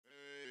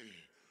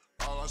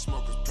All I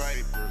smoke is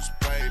papers,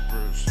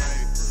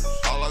 papers.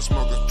 All I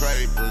smoke is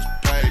papers,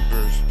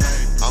 papers.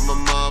 I'm a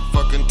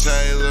motherfucking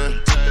Taylor.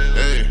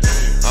 Hey,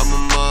 I'm a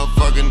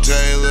motherfucking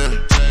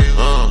Taylor.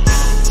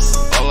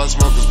 All I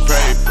smoke is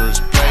papers,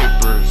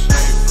 papers.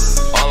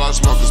 All I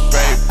smoke is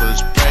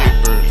papers,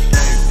 papers.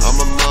 I'm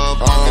a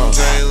motherfucking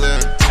Taylor.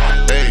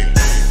 Hey,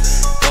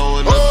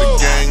 throwing up the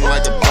gang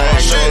like a bang. All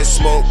I know is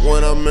smoke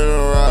when I'm in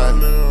a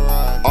ride.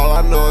 All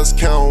I know is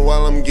count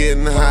while I'm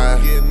getting high.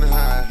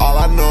 All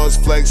I know is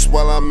flex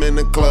while I'm in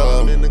the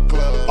club.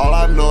 All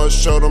I know is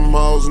show them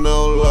hoes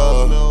no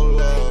love.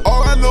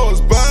 All I know is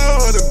buy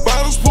 100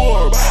 bottles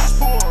for 'em.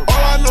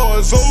 All I know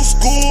is old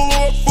school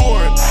or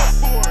foreign.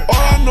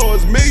 All I know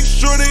is make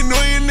sure they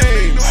know your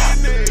name.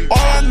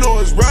 All I know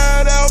is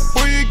ride out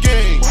for your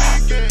gang.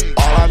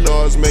 All I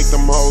know is make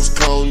them hoes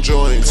cone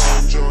joints.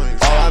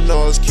 All I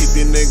know is keep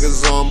your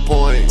niggas on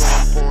point.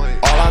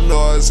 All I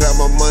know is have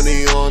my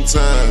money on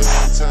time.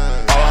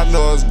 All I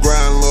know is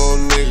grind, little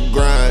nigga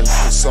grind.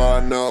 That's all I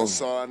know.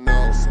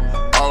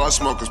 All I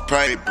smoke is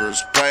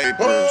papers,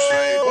 papers.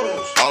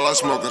 All I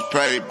smoke is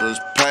papers,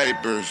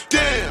 papers.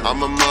 Damn,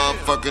 I'm a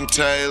motherfucking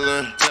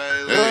Taylor.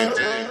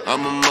 Hey,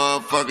 I'm a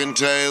motherfucking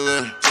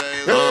Taylor.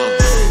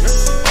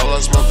 All I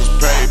smoke is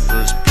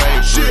papers,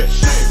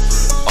 papers.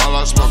 All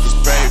I smoke is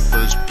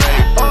papers,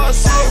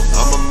 papers.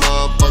 I'm a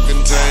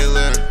motherfucking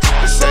Taylor.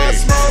 Hey,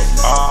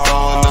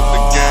 throwing up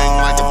the gang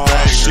like a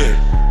banger.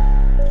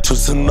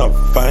 Twisting up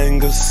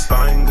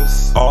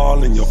fingers,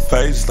 all in your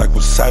face like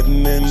what's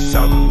happening.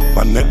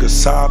 My nigga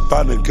side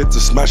about to get to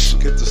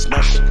smashing.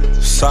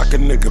 Sock a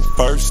nigga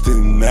first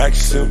in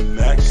action.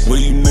 Where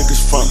you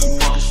niggas from?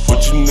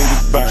 What you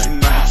niggas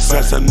bang?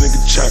 Since that nigga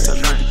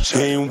change, he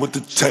ain't with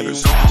the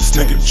taters. This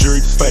nigga jury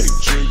fake,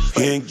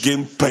 he ain't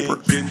getting paper.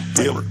 He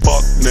a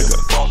fuck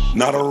nigga,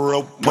 not a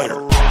real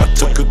player. I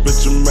took a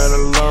bitch and made her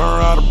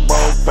learn how to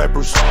roll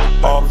papers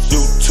off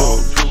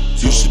YouTube.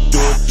 You should do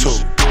it too.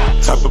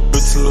 Type of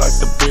bitch like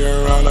the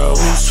beer around the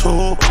who's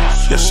who.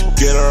 Yeah, she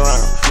get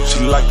around. She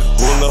like the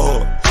hula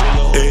hoop.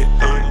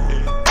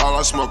 All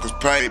I smoke is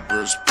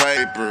papers,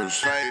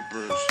 papers.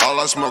 All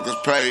I smoke is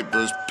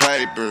papers,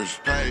 papers.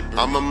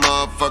 I'm a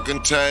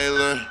motherfucking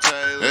Taylor.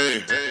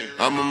 Hey,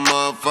 I'm a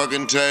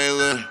motherfucking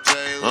Taylor.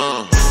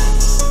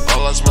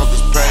 All I smoke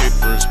is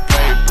papers,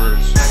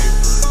 papers.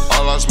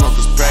 All I smoke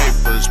is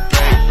papers,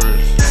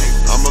 papers.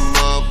 I'm a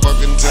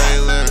motherfucking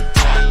Taylor.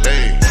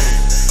 Hey,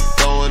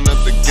 throwing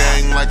up the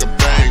gang like a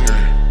banger.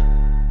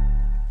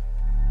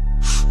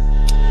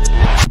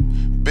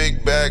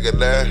 Big bag of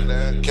that,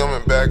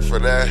 coming back for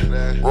that.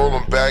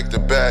 Rolling back to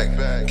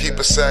back, keep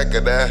a sack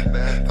of that.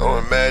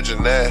 Don't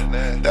imagine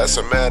that, that's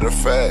a matter of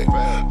fact.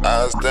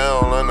 Eyes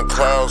down on the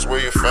clouds, where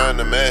you find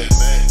them at?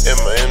 In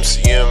my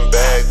MCM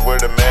bag, where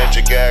the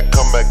magic at?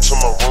 Come back to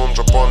my room,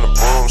 drop on the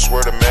broom,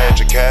 swear the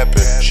magic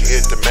happened. She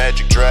hit the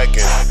magic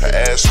dragon, her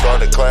ass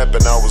started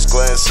clapping, I was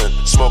glancing.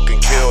 Smoking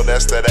kill,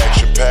 that's that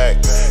action pack.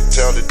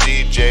 Tell the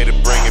DJ to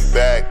bring it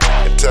back,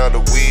 and tell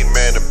the weed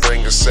man to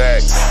bring a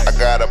sack. I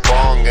got a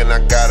bong and I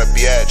got a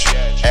biatch.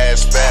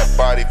 Ass fat,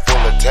 body full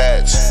of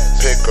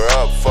tats. Pick her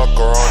up, fuck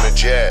her on the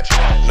jet.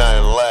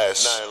 Nothing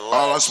less.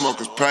 All I smoke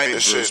is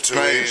papers,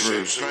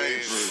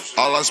 papers.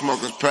 All I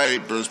smoke is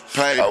papers,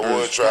 papers. I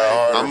would try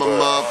harder, I'm a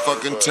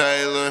motherfucking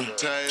Taylor.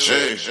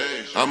 Hey,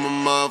 I'm a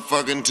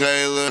motherfucking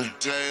Taylor.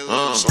 It's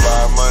a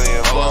lot of money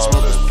involved. All I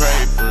smoke is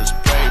papers,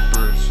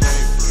 papers.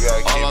 You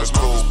gotta keep it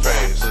cool.